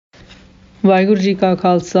ਵਾਹਿਗੁਰੂ ਜੀ ਕਾ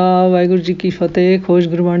ਖਾਲਸਾ, ਵਾਹਿਗੁਰੂ ਜੀ ਕੀ ਫਤਿਹ। ਖੋਜ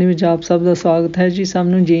ਗੁਰਬਾਣੀ ਵਿੱਚ ਆਪ ਸਭ ਦਾ ਸਵਾਗਤ ਹੈ ਜੀ। ਸਭ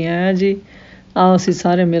ਨੂੰ ਜੀ ਆਇਆਂ ਜੀ। ਆਓ ਅਸੀਂ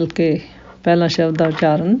ਸਾਰੇ ਮਿਲ ਕੇ ਪਹਿਲਾ ਸ਼ਬਦ ਦਾ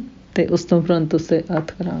ਉਚਾਰਨ ਅਤੇ ਉਸ ਤੋਂ ਉਪਰੰਤ ਉਸ 'ਤੇ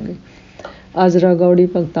ਅਰਥ ਕਰਾਂਗੇ। ਅੱਜ ਰਾਗੌੜੀ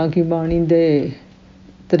ਭਗਤਾਂ ਕੀ ਬਾਣੀ ਦੇ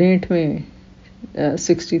 63ਵੇਂ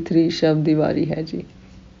 63 ਸ਼ਬਦ ਦੀ ਵਾਰੀ ਹੈ ਜੀ।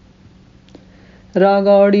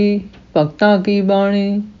 ਰਾਗੌੜੀ ਭਗਤਾਂ ਕੀ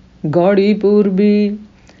ਬਾਣੀ ਗੌੜੀ ਪੂਰਬੀ,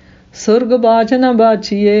 ਸੁਰਗ ਬਾਚ ਨ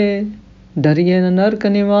ਬਾਛੀਏ ਡਰੀਏ ਨ ਨਰਕ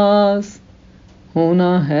ਨਿਵਾਸ। ਹੋਣਾ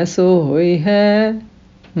ਹੈ ਸੋ ਹੋਈ ਹੈ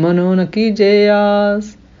ਮਨੋ ਨ ਕੀਜੇ ਆਸ।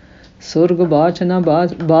 ਸੁਰਗ ਬਾਚ ਨ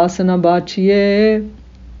ਬਾਸ ਨ ਬਾਛੀਏ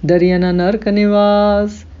ਡਰੀਏ ਨ ਨਰਕ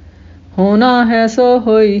ਨਿਵਾਸ। ਹੋਣਾ ਹੈ ਸੋ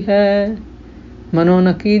ਹੋਈ ਹੈ ਮਨੋ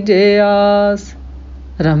ਨ ਕੀਜੇ ਆਸ।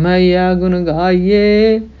 ਰਮਈਆ ਗੁਣ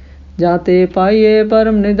ਗਾਈਏ ਜਾਤੇ ਪਾਈਏ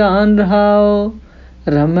ਪਰਮ ਨਿਧਾਨ ਰਹਾਓ।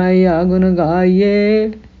 ਰਮਈਆ ਗੁਣ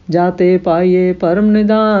ਗਾਈਏ ਜਾਤੇ ਪਾਈਏ ਪਰਮ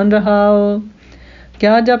ਨਿਧਾਨ ਰਹਾਓ।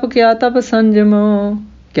 ਕਿਆ ਜਪ ਕਿਆ ਤਪ ਸੰਜਮੋ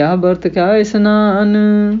ਕਿਆ ਵਰਤ ਕਿਆ ਇਸਨਾਨ।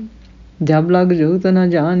 ਜਬ ਲਗ ਜੁਗਤ ਨ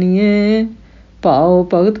ਜਾਨੀਏ ਭਾਓ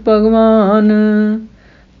ਭਗਤ ਭਗਵਾਨ।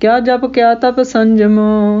 ਕਿਆ ਜਪ ਕਿਆ ਤਪ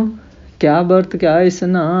ਸੰਜਮੋ ਕਿਆ ਵਰਤ ਕਿਆ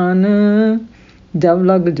ਇਸਨਾਨ। ਜਬ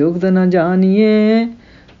ਲਗ ਜੁਗਤ ਨ ਜਾਨੀਏ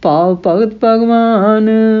ਭਾਓ ਭਗਤ ਭਗਵਾਨ।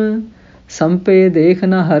 ਸੰਪੇ ਦੇਖ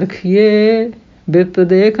ਨ ਹਰਖੀਏ ਬਿਪਤ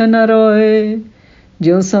ਦੇਖ ਨ ਰੋਏ।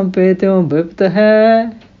 ਜਿਉ ਸੰਪੇ ਤਿਉ ਬਿਪਤ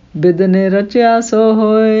ਹੈ ਬਿਦ ਨੇ ਰਚਿਆ ਸੋ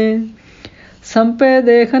ਹੋਏ। ਸੰਪੇ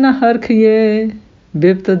ਦੇਖ ਨ ਹਰਖੀਏ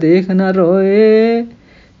ਬਿਪਤ ਦੇਖ ਨ ਰੋਏ।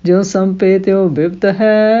 ਜਿਉ ਸੰਪੇ ਤਿਉ ਬਿਪਤ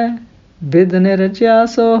ਹੈ ਬਿਦ ਨੇ ਰਚਿਆ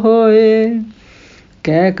ਸੋ ਹੋਏ।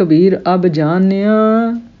 ਕਹਿ ਕਬੀਰ ਅਬ ਜਾਨਿਆ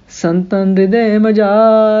ਸੰਤਨ ਹਿਰਦੇ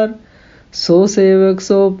ਮਜਾਰ। ਸੋ ਸੇਵਕ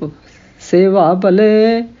ਸੋ ਸੇਵਾ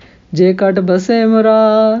ਭਲੇ ਜੇ ਕਟ ਬਸੇ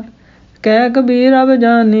ਮੁਰਾਰ। ਕਹਿ ਕਬੀਰ ਅਬ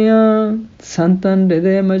ਜਾਨਿਆ ਸੰਤਨ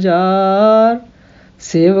ਹਿਰਦੇ ਮਜਾਰ।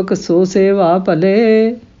 ਸੇਵਕ ਸੋ ਸੇਵਾ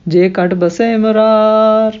ਭਲੇ ਜੇ ਕਟ ਬਸੇ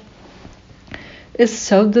ਮੁਰਾਰ। ਇਸ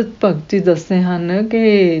ਸ਼ਬਦ ਭਗਤ ਜੀ ਦੱਸਦੇ ਹਨ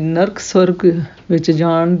ਕਿ ਨਰਕ ਸਵਰਗ ਵਿੱਚ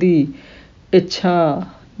ਜਾਣ ਦੀ ਇੱਛਾ,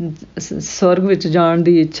 ਸਵਰਗ ਵਿੱਚ ਜਾਣ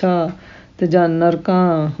ਦੀ ਇੱਛਾ ਅਤੇ ਜਾਂ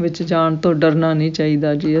ਨਰਕਾਂ ਵਿੱਚ ਜਾਣ ਤੋਂ ਡਰਨਾ ਨਹੀਂ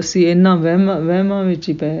ਚਾਹੀਦਾ ਜੀ। ਅਸੀਂ ਇਹਨਾਂ ਵਹਿਮਾਂ ਵਿੱਚ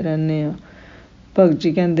ਹੀ ਪਏ ਰਹਿੰਦੇ ਹਾਂ। ਭਗਤ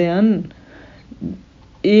ਜੀ ਕਹਿੰਦੇ ਹਨ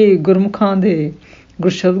ਇਹ ਗੁਰਮੁਖਾਂ ਦੇ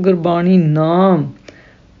ਗੁਰਸ਼ਬਦ ਗੁਰਬਾਣੀ ਨਾਮ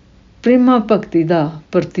ਪ੍ਰੇਮਾ ਭਗਤੀ ਦਾ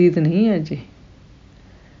ਪ੍ਰਤੀਤ ਨਹੀਂ ਹੈ ਜੀ।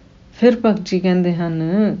 ਫਿਰ ਭਗਤ ਜੀ ਕਹਿੰਦੇ ਹਨ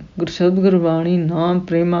ਗੁਰਸ਼ਬਦ ਗੁਰਬਾਣੀ ਨਾਮ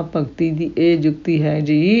ਪ੍ਰੇਮਾ ਭਗਤੀ ਦੀ ਇਹ ਜੁਗਤੀ ਹੈ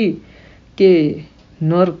ਜੀ ਕਿ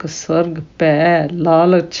ਨਰਕ ਸਵਰਗ ਭੈ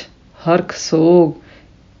ਲਾਲਚ ਹਰਖ ਸੋਗ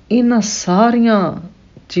ਇਹਨਾਂ ਸਾਰੀਆਂ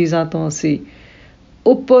ਚੀਜ਼ਾਂ ਤੋਂ ਅਸੀਂ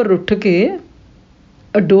ਉੱਪਰ ਉੱਠ ਕੇ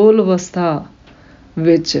ਅਡੋਲ ਅਵਸਥਾ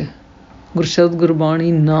ਵਿੱਚ ਗੁਰਸ਼ਬਦ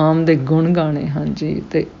ਗੁਰਬਾਣੀ ਨਾਮ ਦੇ ਗੁਣ ਗਾਣੇ ਹਨ ਜੀ।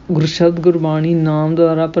 ਅਤੇ ਗੁਰਸ਼ਬਦ ਗੁਰਬਾਣੀ ਨਾਮ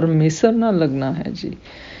ਦੁਆਰਾ ਪਰਮੇਸ਼ਰ ਨਾਲ ਲੱਗਣਾ ਹੈ ਜੀ।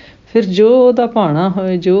 ਫਿਰ ਜੋ ਉਹਦਾ ਭਾਣਾ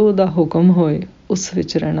ਹੋਏ, ਜੋ ਉਹਦਾ ਹੁਕਮ ਹੋਏ ਉਸ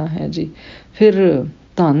ਵਿੱਚ ਰਹਿਣਾ ਹੈ ਜੀ। ਫਿਰ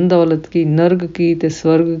ਧਨ ਦੌਲਤ ਕੀ, ਨਰਕ ਕੀ ਅਤੇ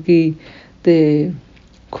ਸਵਰਗ ਕੀ, ਅਤੇ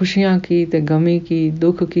ਖੁਸ਼ੀਆਂ ਕੀ ਅਤੇ ਗਮੀ ਕੀ,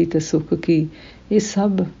 ਦੁੱਖ ਕੀ ਅਤੇ ਸੁੱਖ ਕੀ, ਇਹ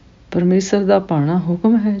ਸਭ ਪਰਮੇਸ਼ਰ ਦਾ ਭਾਣਾ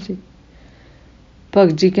ਹੁਕਮ ਹੈ ਜੀ।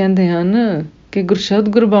 ਭਗਤ ਜੀ ਕਹਿੰਦੇ ਹਨ ਕਿ ਗੁਰਸ਼ਬਦ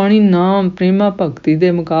ਗੁਰਬਾਣੀ ਨਾਮ ਪ੍ਰੇਮਾ ਭਗਤੀ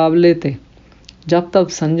ਦੇ ਮੁਕਾਬਲੇ 'ਤੇ ਜਪ ਤਪ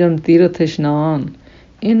ਸੰਜਮ ਤੀਰਥ ਇਸ਼ਨਾਨ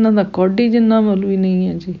ਇਹਨਾਂ ਦਾ ਕੌਡੀ ਜਿੰਨਾ ਮੁੱਲ ਵੀ ਨਹੀਂ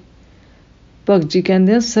ਹੈ ਜੀ। ਭਗਤ ਜੀ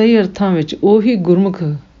ਕਹਿੰਦੇ ਆ ਸਹੀ ਅਰਥਾਂ ਵਿੱਚ ਉਹੀ ਗੁਰਮੁਖ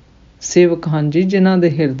ਸੇਵਕ ਹਨ ਜੀ ਜਿਨ੍ਹਾਂ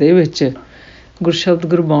ਦੇ ਹਿਰਦੇ ਵਿੱਚ ਗੁਰਸ਼ਬਦ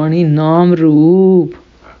ਗੁਰਬਾਣੀ ਨਾਮ ਰੂਪ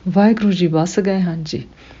ਵਾਹਿਗੁਰੂ ਜੀ ਵਸ ਗਏ ਹਨ ਜੀ।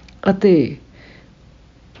 ਅਤੇ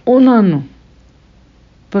ਉਹਨਾਂ ਨੂੰ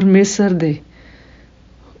ਪਰਮੇਸ਼ਰ ਦੇ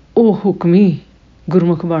ਉਹ ਹੁਕਮੀ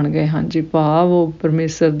ਗੁਰਮੁਖ ਬਣ ਗਏ ਹਨ ਜੀ। ਭਾਵ ਉਹ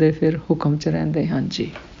ਪਰਮੇਸ਼ਰ ਦੇ ਫਿਰ ਹੁਕਮ 'ਚ ਰਹਿੰਦੇ ਹਨ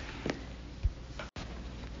ਜੀ।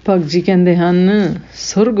 ਭਗਤ ਜੀ ਕਹਿੰਦੇ ਹਨ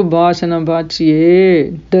ਸੁਰਗ ਬਾਚ ਨ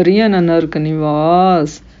ਬਾਛੀਏ ਡਰੀਏ ਨ ਨਰਕ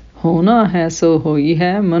ਨਿਵਾਸ। ਹੋਣਾ ਹੈ ਸੋ ਹੋਈ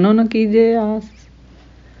ਹੈ ਮਨੋ ਨ ਕੀਜੇ ਆਸ।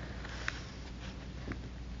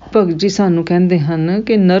 ਭਗਤ ਜੀ ਸਾਨੂੰ ਕਹਿੰਦੇ ਹਨ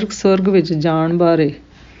ਕਿ ਨਰਕ ਸਵਰਗ ਵਿੱਚ ਜਾਣ ਬਾਰੇ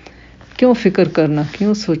ਕਿਉਂ ਫਿਕਰ ਕਰਨਾ,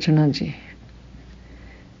 ਕਿਉਂ ਸੋਚਣਾ ਜੀ।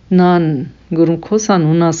 ਨਾ ਗੁਰਮੁਖੋ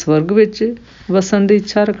ਸਾਨੂੰ ਨਾ ਸਵਰਗ ਵਿੱਚ ਵਸਣ ਦੀ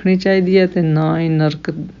ਇੱਛਾ ਰੱਖਣੀ ਚਾਹੀਦੀ ਹੈ ਅਤੇ ਨਾ ਹੀ ਨਰਕ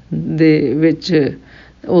ਦੇ ਵਿੱਚ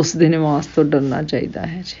ਉਸ ਦੇ ਨਿਵਾਸ ਤੋਂ ਡਰਨਾ ਚਾਹੀਦਾ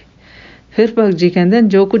ਹੈ ਜੀ। ਫਿਰ ਭਗਤ ਜੀ ਕਹਿੰਦੇ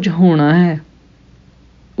ਜੋ ਕੁਝ ਹੋਣਾ ਹੈ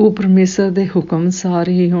ਉਹ ਪਰਮੇਸ਼ਰ ਦੇ ਹੁਕਮ ਅਨੁਸਾਰ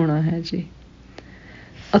ਹੀ ਹੋਣਾ ਹੈ ਜੀ।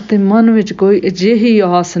 ਅਤੇ ਮਨ ਵਿੱਚ ਕੋਈ ਅਜਿਹੀ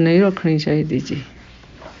ਆਸ ਨਹੀਂ ਰੱਖਣੀ ਚਾਹੀਦੀ ਜੀ।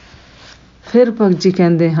 ਫਿਰ ਭਗਤ ਜੀ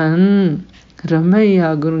ਕਹਿੰਦੇ ਹਨ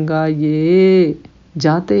ਰਮਈਆ ਗੁਣ ਗਾਈਏ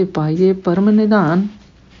ਜਾਤੇ ਪਾਈਏ ਪਰਮ ਨਿਧਾਨ।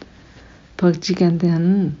 ਭਗਤ ਜੀ ਕਹਿੰਦੇ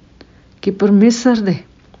ਹਨ ਕਿ ਪਰਮੇਸ਼ਰ ਦੇ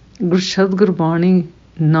ਗੁਰਸ਼ਬਦ ਗੁਰਬਾਣੀ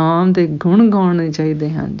ਨਾਮ ਦੇ ਗੁਣ ਗਾਉਣੇ ਚਾਹੀਦੇ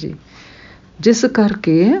ਹਨ ਜੀ। ਜਿਸ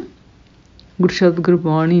ਕਰਕੇ ਗੁਰਸ਼ਬਦ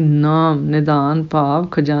ਗੁਰਬਾਣੀ ਨਾਮ ਨਿਧਾਨ ਭਾਵ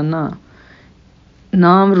ਖਜ਼ਾਨਾ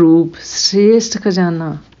ਨਾਮ ਰੂਪ ਸ੍ਰੇਸ਼ਟ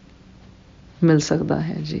ਖਜ਼ਾਨਾ ਮਿਲ ਸਕਦਾ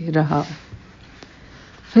ਹੈ ਜੀ। ਰਹਾ।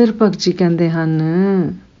 ਫਿਰ ਭਗਤ ਜੀ ਕਹਿੰਦੇ ਹਨ,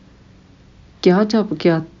 ਕਿਆ ਜਪ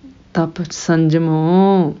ਕਿਆ ਤਪ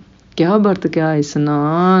ਸੰਜਮੋ, ਕਿਆ ਵਰਤ ਕਿਆ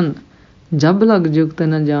ਇਸਨਾਨ, ਜਬ ਲਗ ਜੁਗਤ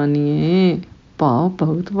ਨ ਜਾਣੀਏ, ਭਾਵ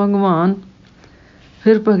ਭਗਤ ਭਗਵਾਨ।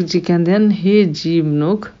 ਫਿਰ ਭਗਤ ਜੀ ਕਹਿੰਦੇ ਹਨ, ਹੇ ਜੀਵ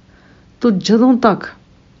ਮਨੁੱਖ, ਤੂੰ ਜਦੋਂ ਤੱਕ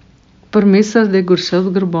ਪਰਮੇਸ਼ਰ ਦੇ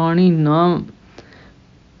ਗੁਰਸ਼ਬਦ ਗੁਰਬਾਣੀ ਨਾਮ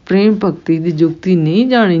ਪ੍ਰੇਮ ਭਗਤੀ ਦੀ ਜੁਗਤੀ ਨਹੀਂ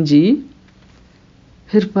ਜਾਣੀ ਜੀ,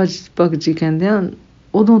 ਫਿਰ ਭਗਤ ਜੀ ਕਹਿੰਦੇ ਹਨ,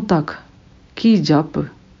 ਉਦੋਂ ਤੱਕ ਕੀ ਜਪ,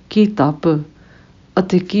 ਕੀ ਤਪ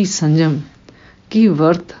ਅਤੇ ਕੀ ਸੰਜਮ, ਕੀ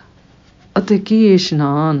ਵਰਤ ਅਤੇ ਕੀ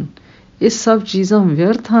ਇਸ਼ਨਾਨ, ਇਹ ਸਭ ਚੀਜ਼ਾਂ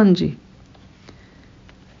ਵਿਅਰਥ ਹਨ ਜੀ।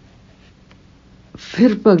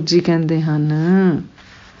 ਫਿਰ ਭਗਤ ਜੀ ਕਹਿੰਦੇ ਹਨ,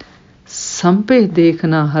 ਸੰਪੇ ਦੇਖ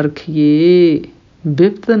ਨਾ ਹਰਖੀਏ,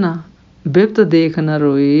 ਬਿਪਤ ਦੇਖ ਨਾ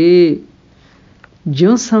ਰੋਏ,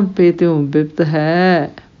 ਜਿਉਂ ਸੰਪੇ ਤਿਉਂ ਬਿਪਤ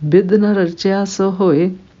ਹੈ, ਬਿਦ ਨ ਰਚਿਆ ਸੋ ਹੋਏ।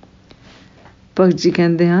 ਭਗਤ ਜੀ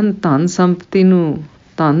ਕਹਿੰਦੇ ਹਨ, ਧਨ ਸੰਪਤੀ ਨੂੰ,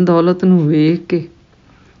 ਧਨ ਦੌਲਤ ਨੂੰ ਵੇਖ ਕੇ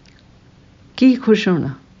ਕੀ ਖੁਸ਼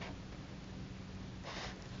ਹੋਣਾ,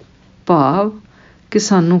 ਭਾਵ ਕਿ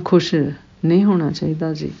ਸਾਨੂੰ ਖੁਸ਼ ਨਹੀਂ ਹੋਣਾ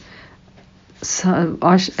ਚਾਹੀਦਾ ਜੀ।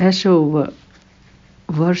 ਐਸ਼ੋ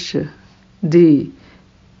ਵਰਸ਼ ਦੀ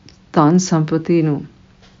ਧਨ ਸੰਪਤੀ ਨੂੰ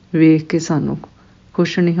ਵੇਖ ਕੇ ਸਾਨੂੰ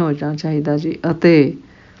ਖੁਸ਼ ਨਹੀਂ ਹੋਣਾ ਚਾਹੀਦਾ ਜੀ, ਅਤੇ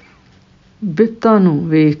ਬਿਪਤਾ ਨੂੰ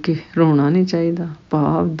ਵੇਖ ਕੇ ਰੋਣਾ ਨਹੀਂ ਚਾਹੀਦਾ,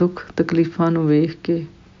 ਭਾਵ ਦੁੱਖ ਤਕਲੀਫਾਂ ਨੂੰ ਵੇਖ ਕੇ,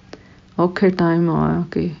 ਔਖੇ ਟਾਈਮ ਆ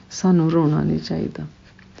ਕੇ ਸਾਨੂੰ ਰੋਣਾ ਨਹੀਂ ਚਾਹੀਦਾ,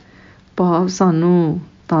 ਭਾਵ ਸਾਨੂੰ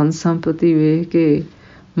ਧਨ ਸੰਪਤੀ ਵੇਖ ਕੇ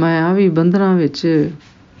ਮਾਇਆਵੀ ਬੰਧਨਾਂ ਵਿੱਚ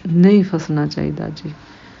ਨਹੀਂ ਫਸਣਾ ਚਾਹੀਦਾ ਜੀ,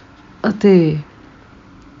 ਅਤੇ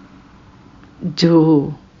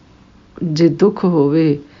ਜੇ ਦੁੱਖ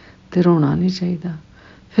ਹੋਵੇ ਤੇ ਰੋਣਾ ਨਹੀਂ ਚਾਹੀਦਾ।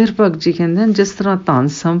 ਫਿਰ ਭਗਤ ਜੀ ਕਹਿੰਦੇ ਹਨ, ਜਿਸ ਤਰ੍ਹਾਂ ਧਨ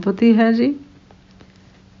ਸੰਪਤੀ ਹੈ ਜੀ,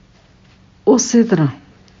 ਉਸੇ ਤਰ੍ਹਾਂ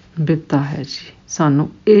ਬਿਪਤਾ ਹੈ ਜੀ। ਸਾਨੂੰ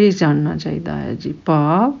ਇਹ ਜਾਣਨਾ ਚਾਹੀਦਾ ਹੈ ਜੀ,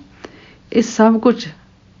 ਭਾਵ ਇਹ ਸਭ ਕੁਝ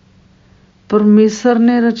ਪਰਮੇਸ਼ਰ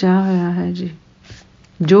ਨੇ ਰਚਿਆ ਹੋਇਆ ਹੈ ਜੀ।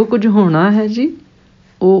 ਜੋ ਕੁਝ ਹੋਣਾ ਹੈ ਜੀ,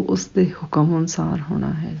 ਉਹ ਉਸਦੇ ਹੁਕਮ ਅਨੁਸਾਰ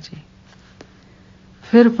ਹੋਣਾ ਹੈ ਜੀ।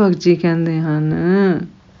 ਫਿਰ ਭਗਤ ਜੀ ਕਹਿੰਦੇ ਹਨ,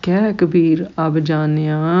 ਕਹਿ ਕਬੀਰ ਅਬ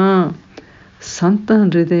ਜਾਣਿਆ, ਸੰਤਨ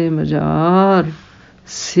ਹਿਰਦੇ ਮਜਾਰ,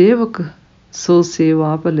 ਸੇਵਕ ਸੋ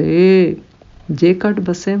ਸੇਵਾ ਭਲੇ, ਜੇ ਘਟ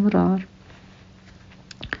ਬਸੇ ਮੁਰਾਰ।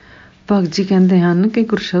 ਭਗਤ ਜੀ ਕਹਿੰਦੇ ਹਨ ਕਿ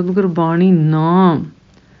ਗੁਰਸ਼ਬਦ ਗੁਰਬਾਣੀ ਨਾਮ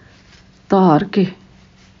ਧਾਰ ਕੇ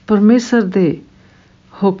ਪਰਮੇਸ਼ਰ ਦੇ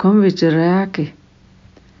ਹੁਕਮ ਵਿੱਚ ਰਹਿ ਕੇ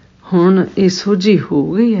ਹੁਣ ਇਹ ਸੋਝੀ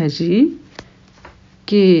ਹੋ ਗਈ ਹੈ ਜੀ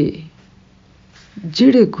ਕਿ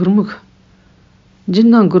ਜਿਹੜੇ ਗੁਰਮੁਖ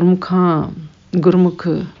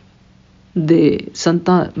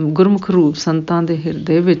ਰੂਪ ਸੰਤਾਂ ਦੇ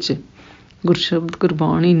ਹਿਰਦੇ ਵਿੱਚ ਗੁਰਸ਼ਬਦ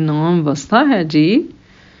ਗੁਰਬਾਣੀ ਨਾਮ ਵਸਦਾ ਹੈ ਜੀ।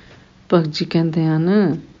 ਭਗਤ ਜੀ ਕਹਿੰਦੇ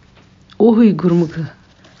ਹਨ, ਉਹੀ ਗੁਰਮੁਖ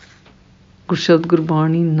ਗੁਰਸ਼ਬਦ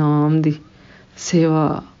ਗੁਰਬਾਣੀ ਨਾਮ ਦੀ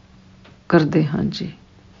ਸੇਵਾ ਕਰਦੇ ਹਨ ਜੀ।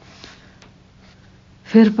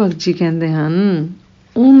 ਫਿਰ ਭਗਤ ਜੀ ਕਹਿੰਦੇ ਹਨ,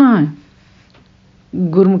 ਉਹਨਾਂ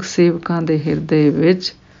ਗੁਰਮੁਖ ਸੇਵਕਾਂ ਦੇ ਹਿਰਦੇ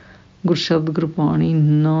ਵਿੱਚ ਗੁਰਸ਼ਬਦ ਗੁਰਬਾਣੀ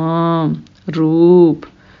ਨਾਮ ਰੂਪ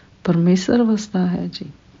ਪਰਮੇਸ਼ਰ ਵਸਦਾ ਹੈ ਜੀ,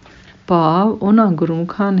 ਭਾਵ ਉਹਨਾਂ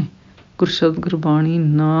ਗੁਰਮੁਖਾਂ ਨੇ ਗੁਰਸ਼ਬਦ ਗੁਰਬਾਣੀ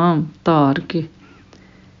ਨਾਮ ਧਾਰ ਕੇ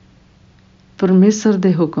ਪਰਮੇਸ਼ਰ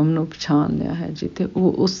ਦੇ ਹੁਕਮ ਨੂੰ ਪਛਾਣ ਲਿਆ ਹੈ ਜੀ, ਤੇ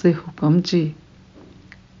ਉਹ ਉਸਦੇ ਹੁਕਮ 'ਚ ਹੀ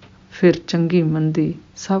ਫਿਰ ਚੰਗੀ ਮੰਦੀ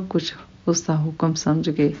ਸਭ ਕੁਛ ਉਸਦਾ ਹੁਕਮ ਸਮਝ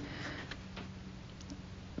ਕੇ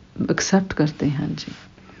ਐਕਸੈਪਟ ਕਰਦੇ ਹਨ ਜੀ।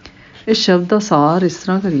 ਇਸ ਸ਼ਬਦ ਦਾ ਸਾਰ ਇਸ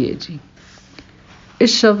ਤਰ੍ਹਾਂ ਕਰੀਏ ਜੀ।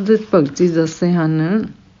 ਇਸ ਸ਼ਬਦ ਵਿੱਚ ਭਗਤ ਜੀ ਦੱਸਦੇ ਹਨ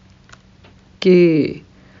ਕਿ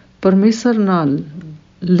ਪਰਮੇਸ਼ਰ ਨਾਲ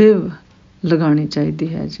ਲਿਵ ਲਗਾਉਣੀ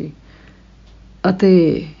ਚਾਹੀਦੀ ਹੈ ਜੀ,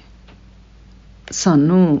 ਅਤੇ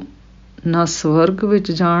ਸਾਨੂੰ ਨਾ ਸਵਰਗ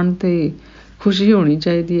ਵਿੱਚ ਜਾਣ 'ਤੇ ਖੁਸ਼ੀ ਹੋਣੀ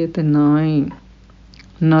ਚਾਹੀਦੀ ਹੈ, ਅਤੇ ਨਾ ਹੀ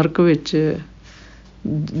ਨਰਕ ਵਿੱਚ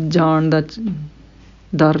ਜਾਣ ਦਾ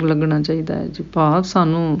ਡਰ ਲੱਗਣਾ ਚਾਹੀਦਾ ਹੈ ਜੀ, ਭਾਵ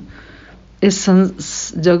ਸਾਨੂੰ ਇਸ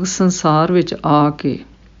ਜਗ ਸੰਸਾਰ ਵਿੱਚ ਆ ਕੇ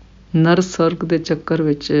ਨਰ ਸਵਰਗ ਦੇ ਚੱਕਰ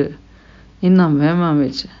ਵਿੱਚ ਇਹਨਾਂ ਵਹਿਮਾਂ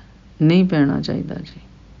ਵਿੱਚ ਨਹੀਂ ਪੈਣਾ ਚਾਹੀਦਾ ਜੀ।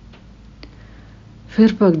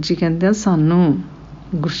 ਫਿਰ ਭਗਤ ਜੀ ਕਹਿੰਦੇ ਆ, ਸਾਨੂੰ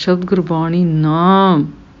ਗੁਰਸ਼ਬਦ ਗੁਰਬਾਣੀ ਨਾਮ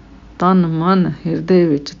ਤਨ ਮਨ ਹਿਰਦੇ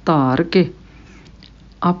ਵਿੱਚ ਧਾਰ ਕੇ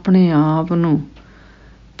ਆਪਣੇ ਆਪ ਨੂੰ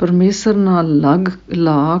ਪਰਮੇਸ਼ਰ ਨਾਲ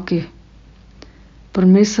ਲਾ ਕੇ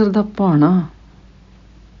ਪਰਮੇਸ਼ਰ ਦਾ ਭਾਣਾ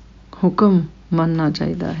ਹੁਕਮ ਮੰਨਣਾ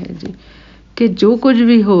ਚਾਹੀਦਾ ਹੈ ਜੀ, ਕਿ ਜੋ ਕੁਝ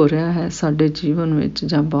ਵੀ ਹੋ ਰਿਹਾ ਹੈ ਸਾਡੇ ਜੀਵਨ ਵਿੱਚ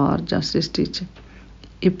ਜਾਂ ਬਾਹਰ ਜਾਂ ਸ੍ਰਿਸ਼ਟੀ 'ਚ,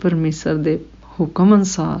 ਇਹ ਪਰਮੇਸ਼ਰ ਦੇ ਹੁਕਮ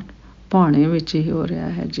ਅਨੁਸਾਰ ਭਾਣੇ ਵਿੱਚ ਹੀ ਹੋ ਰਿਹਾ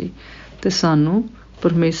ਹੈ ਜੀ, ਅਤੇ ਸਾਨੂੰ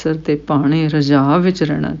ਪਰਮੇਸ਼ਰ ਦੇ ਭਾਣੇ ਰਜਾ ਵਿੱਚ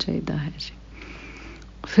ਰਹਿਣਾ ਚਾਹੀਦਾ ਹੈ ਜੀ।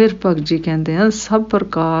 ਫਿਰ ਭਗਤ ਜੀ ਕਹਿੰਦੇ ਹਨ, ਸਭ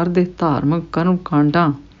ਪ੍ਰਕਾਰ ਦੇ ਧਾਰਮਿਕ ਕਰਮ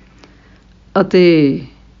ਕਾਂਡਾਂ ਅਤੇ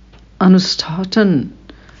ਅਨੁਸ਼ਠਾਨ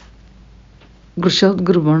ਗੁਰਸ਼ਬਦ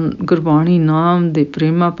ਗੁਰਬਾਣੀ ਨਾਮ ਦੇ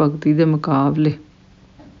ਪ੍ਰੇਮਾ ਭਗਤੀ ਦੇ ਮੁਕਾਬਲੇ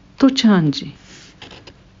ਤੁੱਛ ਹਨ ਜੀ।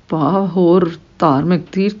 ਭਾਵ ਹੋਰ ਧਾਰਮਿਕ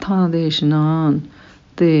ਤੀਰਥਾਂ ਦੇ ਇਸ਼ਨਾਨ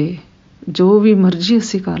ਤੇ ਜੋ ਵੀ ਮਰਜ਼ੀ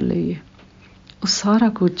ਅਸੀਂ ਕਰ ਲਈਏ, ਉਹ ਸਾਰਾ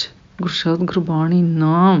ਕੁਝ ਗੁਰਸ਼ਬਦ ਗੁਰਬਾਣੀ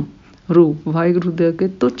ਨਾਮ ਰੂਪ ਵਾਹਿਗੁਰੂ ਦੇ ਅੱਗੇ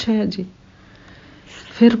ਤੁੱਛ ਹੈ ਜੀ।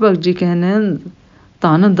 ਫਿਰ ਭਗਤ ਜੀ ਕਹਿੰਦੇ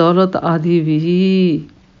ਧਨ ਦੌਲਤ ਆਦਿ ਵੀ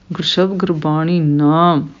ਗੁਰਸ਼ਬਦ ਗੁਰਬਾਣੀ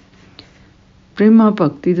ਨਾਮ ਪ੍ਰੇਮਾ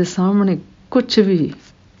ਭਗਤੀ ਦੇ ਸਾਹਮਣੇ ਕੁਛ ਵੀ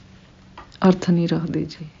ਅਰਥ ਨਹੀਂ ਰੱਖਦੇ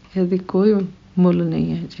ਜੀ, ਇਹਦੀ ਕੋਈ ਮੁੱਲ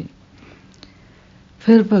ਨਹੀਂ ਹੈ ਜੀ।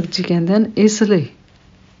 ਫਿਰ ਭਗਤ ਜੀ ਕਹਿੰਦੇ ਹਨ ਇਸ ਲਈ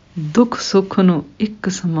ਦੁੱਖ ਸੁੱਖ ਨੂੰ ਇੱਕ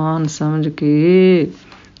ਸਮਾਨ ਸਮਝ ਕੇ,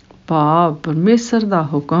 ਭਾਵ ਪਰਮੇਸ਼ਰ ਦਾ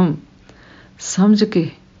ਹੁਕਮ ਸਮਝ ਕੇ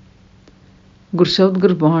ਗੁਰਸ਼ਬਦ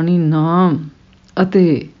ਗੁਰਬਾਣੀ ਨਾਮ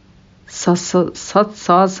ਅਤੇ ਸਤ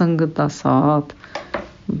ਸਾਧ ਸੰਗਤ ਦਾ ਸਾਥ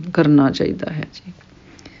ਕਰਨਾ ਚਾਹੀਦਾ ਹੈ ਜੀ।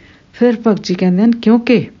 ਫਿਰ ਭਗਤ ਜੀ ਕਹਿੰਦੇ ਹਨ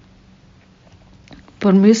ਕਿਉਂਕਿ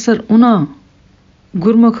ਪਰਮੇਸ਼ਰ ਉਹਨਾਂ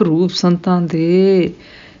ਗੁਰਮੁਖ ਰੂਪ ਸੰਤਾਂ ਦੇ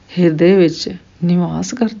ਹਿਰਦੇ ਵਿੱਚ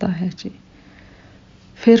ਨਿਵਾਸ ਕਰਦਾ ਹੈ ਜੀ।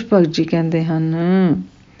 ਫਿਰ ਭਗਤ ਜੀ ਕਹਿੰਦੇ ਹਨ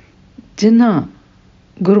ਜਿਨ੍ਹਾਂ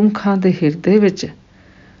ਗੁਰਮੁਖਾਂ ਦੇ ਹਿਰਦੇ ਵਿੱਚ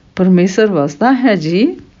ਪਰਮੇਸ਼ਰ ਵਸਦਾ ਹੈ ਜੀ,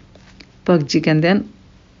 ਭਗਤ ਜੀ ਕਹਿੰਦੇ ਹਨ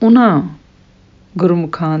ਉਹਨਾਂ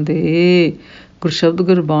ਗੁਰਮੁਖਾਂ ਦੇ ਗੁਰਸ਼ਬਦ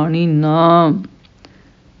ਗੁਰਬਾਣੀ ਨਾਮ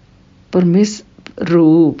ਪਰਮੇਸ਼ਰ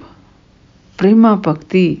ਰੂਪ ਪ੍ਰੇਮਾ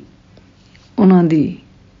ਭਗਤੀ ਉਹਨਾਂ ਦੀ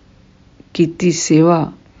ਕੀਤੀ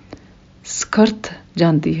ਸੇਵਾ ਸਕਰਥ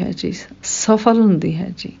ਜਾਂਦੀ ਹੈ ਜੀ, ਸਫਲ ਹੁੰਦੀ ਹੈ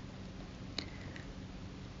ਜੀ।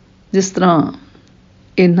 ਜਿਸ ਤਰ੍ਹਾਂ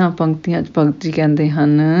ਇਹਨਾਂ ਪੰਕਤੀਆਂ 'ਚ ਭਗਤ ਜੀ ਕਹਿੰਦੇ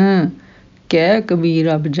ਹਨ ਕਹਿ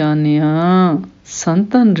ਕਬੀਰ ਅਬ ਜਾਣਿਆ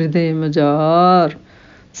ਸੰਤਨ ਹਿਰਦੇ ਮਜਾਰ,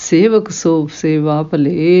 ਸੇਵਕ ਸੋਭ ਸੇਵਾ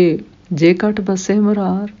ਭਲੇ ਜੇ ਘਟ ਬਸੇ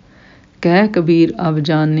ਮੁਰਾਰ। ਕਹਿ ਕਬੀਰ ਅਬ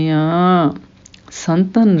ਜਾਣਿਆ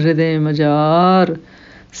ਸੰਤਨ ਹਿਰਦੇ ਮਜਾਰ,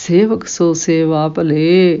 ਸੇਵਕ ਸੋ ਸੇਵਾ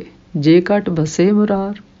ਭਲੇ ਜੇ ਘਟ ਬਸੇ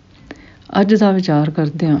ਮੁਰਾਰ। ਅੱਜ ਦਾ ਵਿਚਾਰ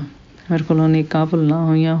ਕਰਦਿਆਂ ਮੇਰੇ ਕੋਲੋਂ ਅਨੇਕਾਂ ਭੁੱਲਾਂ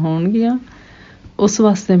ਹੋਈਆਂ ਹੋਣਗੀਆਂ, ਉਸ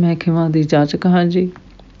ਵਾਸਤੇ ਮੈਂ ਖਿਮਾ ਦੀ ਜਾਚਕ ਹਾਂ ਜੀ।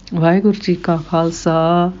 ਵਾਹਿਗੁਰੂ ਜੀ ਕਾ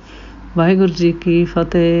ਖਾਲਸਾ, ਵਾਹਿਗੁਰੂ ਜੀ ਕੀ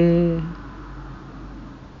ਫਤਿਹ।